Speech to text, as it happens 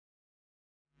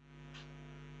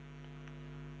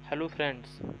Hello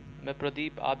friends, मैं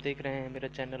प्रदीप। आप देख रहे हैं मेरा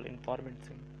चैनल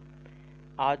इन्फॉर्मेटिव।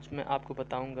 आज मैं आपको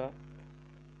बताऊंगा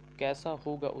कैसा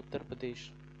होगा उत्तर प्रदेश,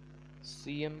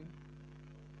 सीएम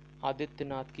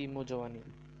आदित्यनाथ की मुंहजबानी।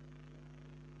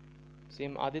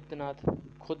 सीएम आदित्यनाथ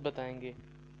खुद बताएंगे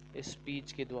इस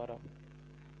स्पीच के द्वारा,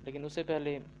 लेकिन उससे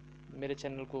पहले मेरे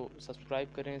चैनल को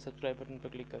सब्सक्राइब करें, सब्सक्राइब बटन पर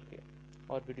क्लिक करके,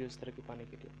 और वीडियो इस तरह के पाने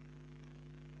के लिए।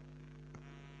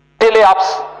 आप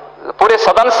पूरे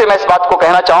सदन से मैं इस बात को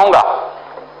कहना चाहूंगा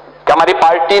कि हमारी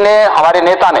पार्टी ने, हमारे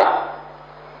नेता ने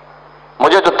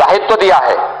मुझे जो दायित्व दिया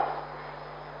है,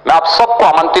 मैं आप सबको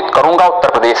आमंत्रित करूंगा उत्तर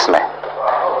प्रदेश में।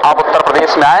 आप उत्तर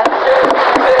प्रदेश में आए,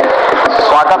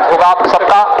 स्वागत होगा आप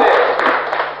सबका।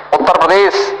 उत्तर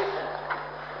प्रदेश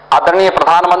आदरणीय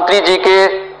प्रधानमंत्री जी के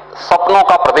सपनों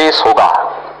का प्रदेश होगा,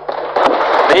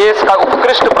 देश का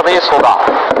उत्कृष्ट प्रदेश होगा,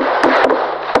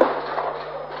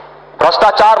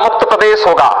 भ्रष्टाचार मुक्त प्रदेश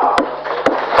होगा,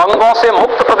 दंगों से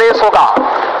मुक्त प्रदेश होगा,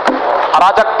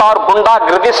 अराजकता और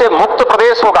गुंडागर्दी से मुक्त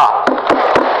प्रदेश होगा।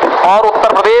 और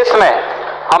उत्तर प्रदेश में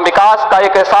हम विकास का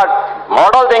एक ऐसा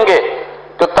मॉडल देंगे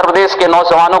कि उत्तर प्रदेश के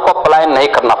नौजवानों को पलायन नहीं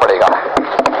करना पड़ेगा।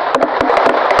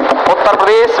 उत्तर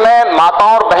प्रदेश में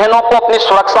माताओं और बहनों को अपनी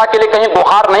सुरक्षा के लिए कहीं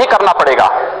गुहार नहीं करना पड़ेगा।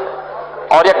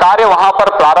 और यह कार्य वहां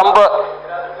पर प्रारंभ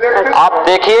आप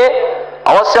देखिए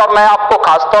अवश्य। और मैं आपको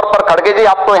खासतौर पर खड़गे जी,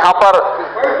 आपको यहां पर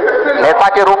नेता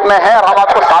के रूप में है और हम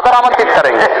आपको सादर आमंत्रित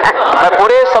करेंगे। मैं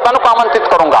पूरे सदन को आमंत्रित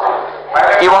करूंगा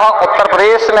कि वह उत्तर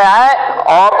प्रदेश में आए,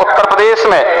 और उत्तर प्रदेश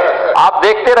में आप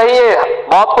देखते रहिए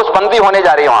बहुत कुछ बंदी होने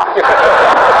जा रही है वहां।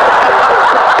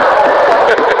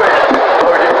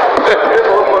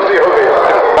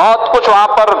 बहुत कुछ वहां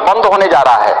पर बंद होने जा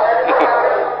रहा है।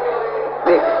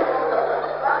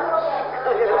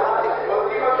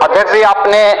 अध्यक्ष जी,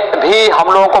 आपने भी हम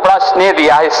लोगों को बड़ा स्नेह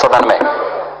दिया है इस सदन में,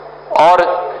 और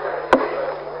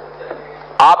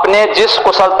आपने जिस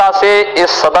कुशलता से इस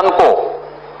सदन को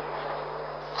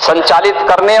संचालित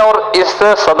करने और इस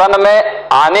सदन में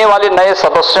आने वाले नए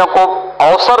सदस्यों को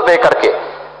अवसर देकर के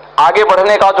आगे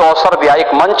बढ़ने का जो अवसर दिया,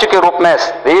 एक मंच के रूप में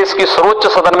देश की सर्वोच्च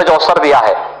सदन में जो अवसर दिया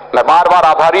है, मैं बार बार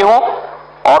आभारी हूं।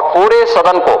 और पूरे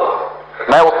सदन को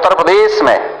मैं उत्तर प्रदेश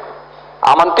में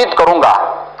आमंत्रित करूंगा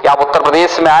कि आप उत्तर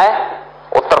प्रदेश में आए।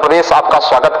 उत्तर प्रदेश आपका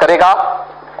स्वागत करेगा,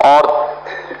 और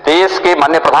देश के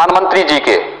माननीय प्रधानमंत्री जी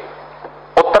के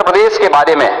उत्तर प्रदेश के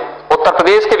बारे में, उत्तर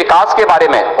प्रदेश के विकास के बारे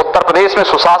में, उत्तर प्रदेश में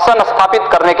सुशासन स्थापित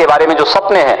करने के बारे में जो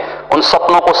सपने हैं, उन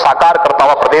सपनों को साकार करता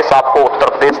हुआ प्रदेश आपको उत्तर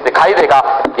प्रदेश दिखाई देगा।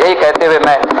 यही कहते हुए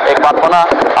मैं एक बार पुनः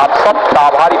आप सबका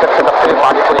आभारी व्यक्त करते हुए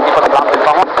वाणी को यहीं पर विराम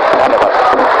देता हूं।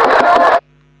 धन्यवाद।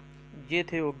 ये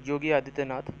थे योगी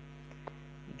आदित्यनाथ,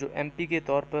 जो एमपी के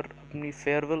तौर पर अपनी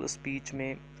फेयरवेल स्पीच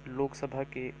में लोकसभा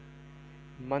के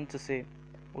मंच से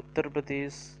उत्तर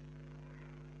प्रदेश,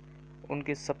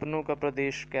 उनके सपनों का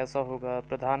प्रदेश कैसा होगा,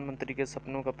 प्रधानमंत्री के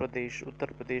सपनों का प्रदेश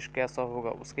उत्तर प्रदेश कैसा होगा,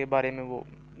 उसके बारे में वो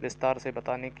विस्तार से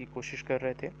बताने की कोशिश कर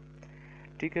रहे थे।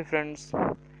 ठीक है फ्रेंड्स,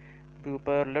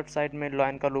 ऊपर लेफ्ट साइड में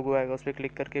लाइन का लोगो आएगा, उस पर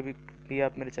क्लिक करके भी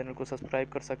आप मेरे चैनल को सब्सक्राइब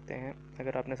कर सकते हैं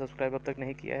अगर आपने सब्सक्राइब अब तक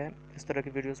नहीं किया है। इस तरह की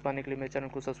वीडियोस पाने के लिए मेरे चैनल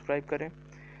को सब्सक्राइब करें,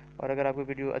 और अगर आपको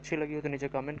वीडियो अच्छी लगी हो तो नीचे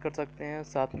कमेंट कर सकते हैं।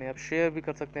 साथ में आप शेयर भी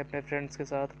कर सकते हैं अपने फ्रेंड्स के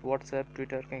साथ, व्हाट्सएप,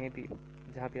 ट्विटर, कहीं भी,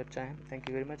 जहाँ भी आप चाहें। Thank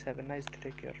you very much. Have a nice day,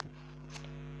 take care.